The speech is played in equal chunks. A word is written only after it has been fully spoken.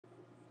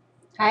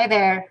Hi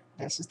there,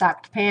 this is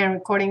Dr. Pan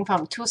recording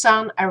from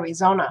Tucson,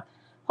 Arizona.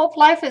 Hope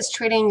life is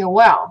treating you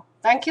well.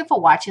 Thank you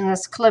for watching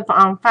this clip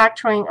on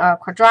factoring a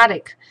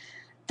quadratic.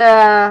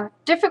 The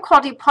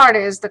difficulty part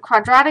is the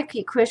quadratic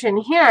equation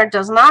here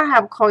does not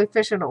have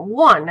coefficient of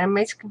 1 and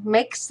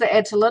makes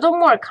it a little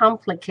more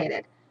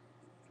complicated.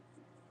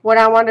 What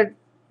I want to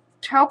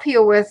help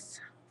you with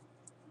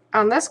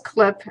on this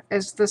clip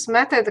is this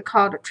method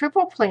called the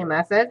triple plane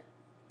method,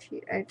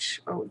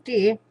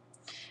 THOD.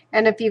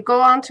 And if you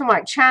go onto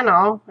my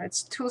channel,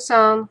 it's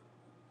Tucson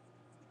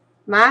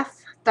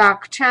Math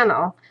Doc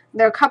channel,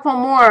 there are a couple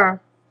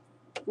more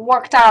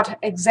worked out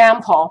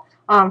example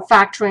on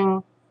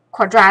factoring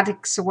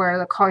quadratics where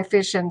the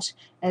coefficient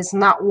is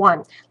not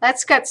 1.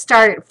 Let's get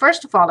started.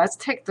 First of all, let's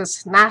take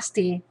this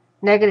nasty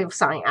negative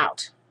sign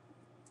out.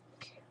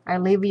 I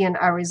live in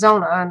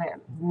Arizona,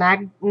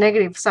 and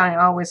negative sign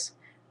always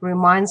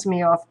reminds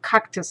me of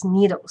cactus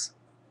needles.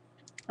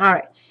 All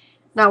right.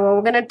 Now what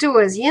we're going to do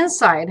is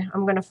inside,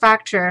 I'm going to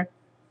factor,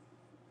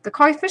 the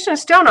coefficient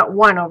is still not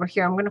 1 over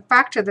here. I'm going to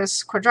factor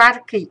this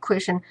quadratic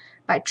equation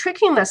by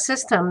tricking the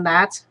system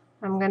that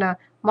I'm going to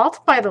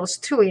multiply those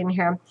two in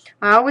here.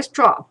 I always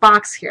draw a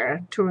box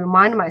here to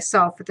remind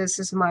myself this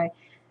is my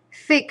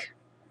fake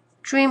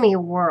dreamy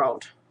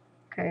world.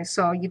 Okay,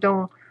 so you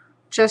don't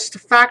just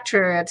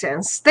factor it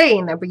and stay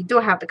in there, but you do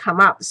have to come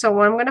out. So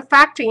what I'm going to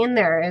factor in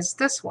there is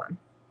this one,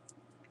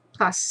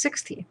 plus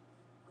 60.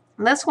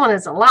 This one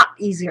is a lot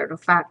easier to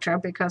factor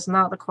because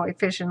now the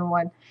coefficient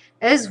 1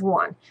 is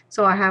 1.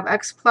 So I have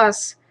x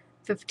plus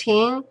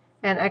 15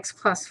 and x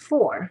plus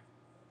 4.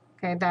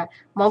 Okay, that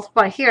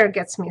multiply here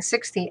gets me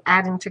 60.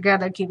 Adding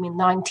together give me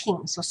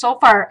 19. So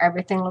far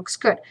everything looks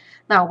good.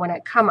 Now when I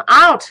come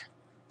out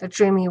the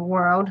dreamy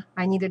world,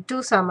 I need to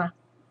do some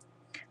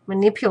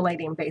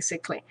manipulating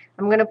basically.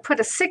 I'm going to put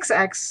a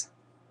 6x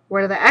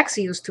where the x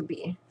used to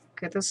be.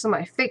 Okay, this is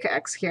my fake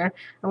x here.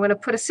 I'm going to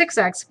put a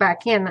 6x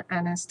back in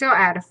and then still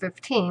add a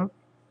 15.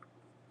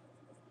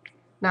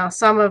 Now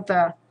some of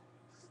the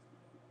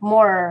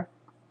more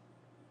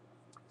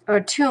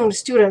attuned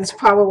students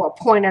probably will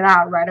point it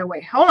out right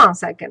away. Hold on a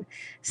second.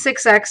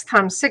 6x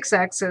times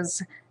 6x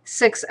is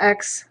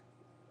 6x.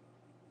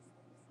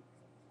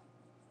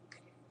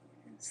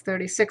 It's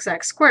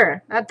 36x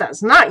squared. That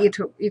does not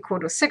equal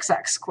to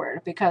 6x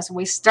squared because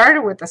we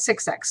started with the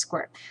 6x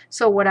squared.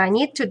 So what I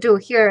need to do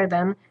here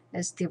then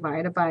is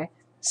divided by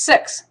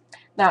 6.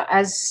 Now,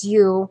 as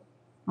you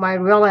might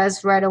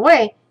realize right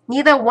away,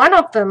 neither one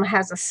of them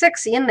has a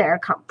 6 in there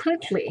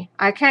completely.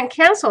 I can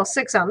cancel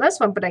 6 on this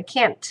one, but I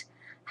can't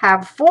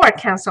have 4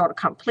 canceled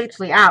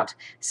completely out.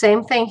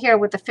 Same thing here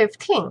with the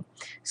 15.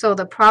 So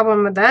the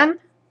problem then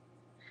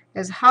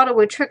is how do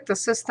we trick the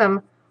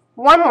system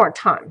one more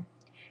time?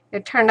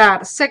 It turned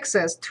out 6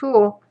 is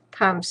 2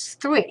 times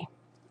 3.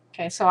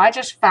 Okay, so I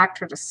just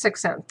factored the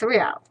 6 and 3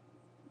 out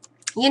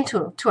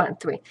into 2 and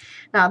 3.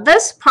 Now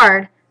this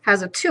part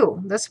has a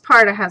 2. This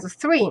part has a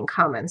 3 in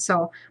common,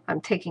 so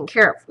I'm taking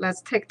care of.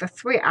 Let's take the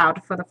 3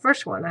 out for the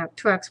first one. I have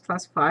 2x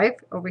plus 5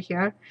 over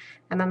here.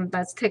 And then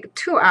let's take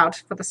 2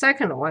 out for the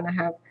second one. I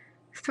have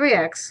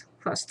 3x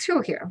plus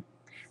 2 here.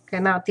 Okay,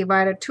 now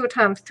divided 2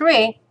 times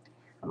 3,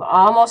 I'm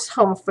almost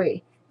home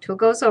free. 2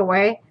 goes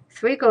away,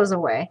 3 goes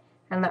away,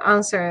 and the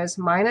answer is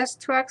minus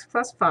 2x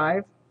plus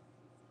 5,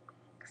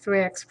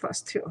 3x plus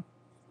 2.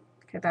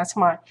 Okay, that's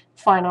my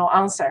final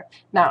answer.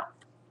 Now,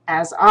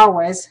 as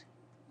always,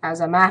 as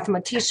a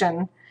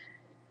mathematician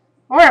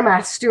or a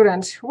math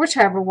student,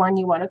 whichever one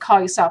you want to call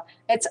yourself,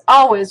 it's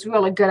always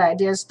really good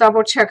idea to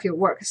double check your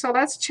work. So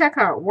let's check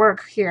our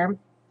work here,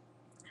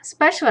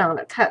 especially on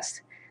the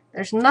test.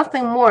 There's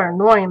nothing more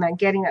annoying than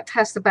getting a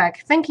test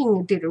back thinking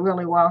you did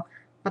really well,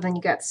 but then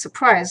you get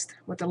surprised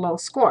with a low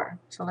score.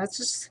 So let's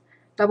just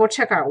double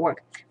check our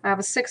work. I have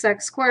a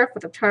 6x squared for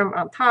the term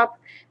on top,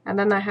 and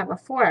then I have a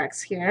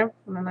 4x here,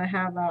 and then I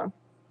have a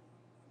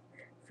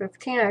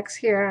 15x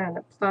here, and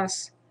a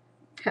plus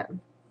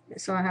 10. Okay,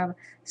 so I have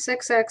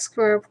 6x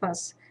squared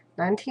plus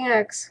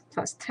 19x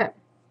plus 10.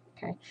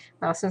 Okay,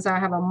 now since I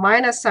have a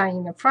minus sign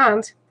in the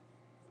front,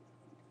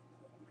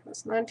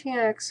 plus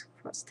 19x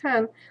plus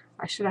 10,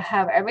 I should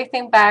have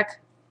everything back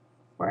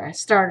where I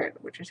started,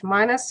 which is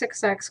minus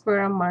 6x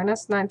squared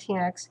minus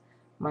 19x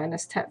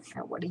minus 10.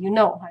 And what do you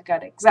know? I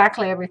got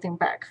exactly everything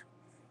back.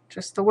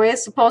 Just the way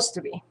it's supposed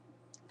to be.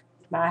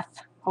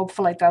 Math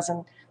hopefully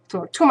doesn't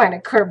throw too many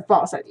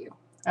curveballs at you.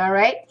 All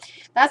right?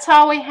 That's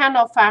how we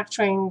handle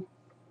factoring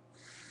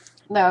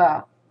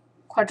the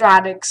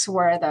quadratics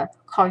where the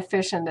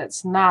coefficient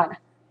is not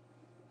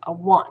a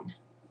 1.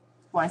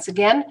 Once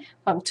again,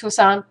 from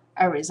Tucson,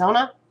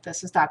 Arizona,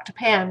 this is Dr.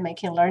 Pan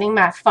making learning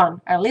math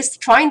fun, or at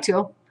least trying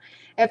to.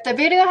 If the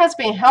video has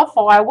been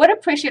helpful, I would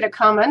appreciate a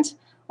comment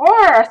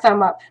or a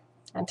thumb up.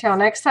 Until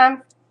next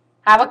time,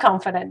 have a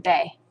confident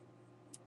day.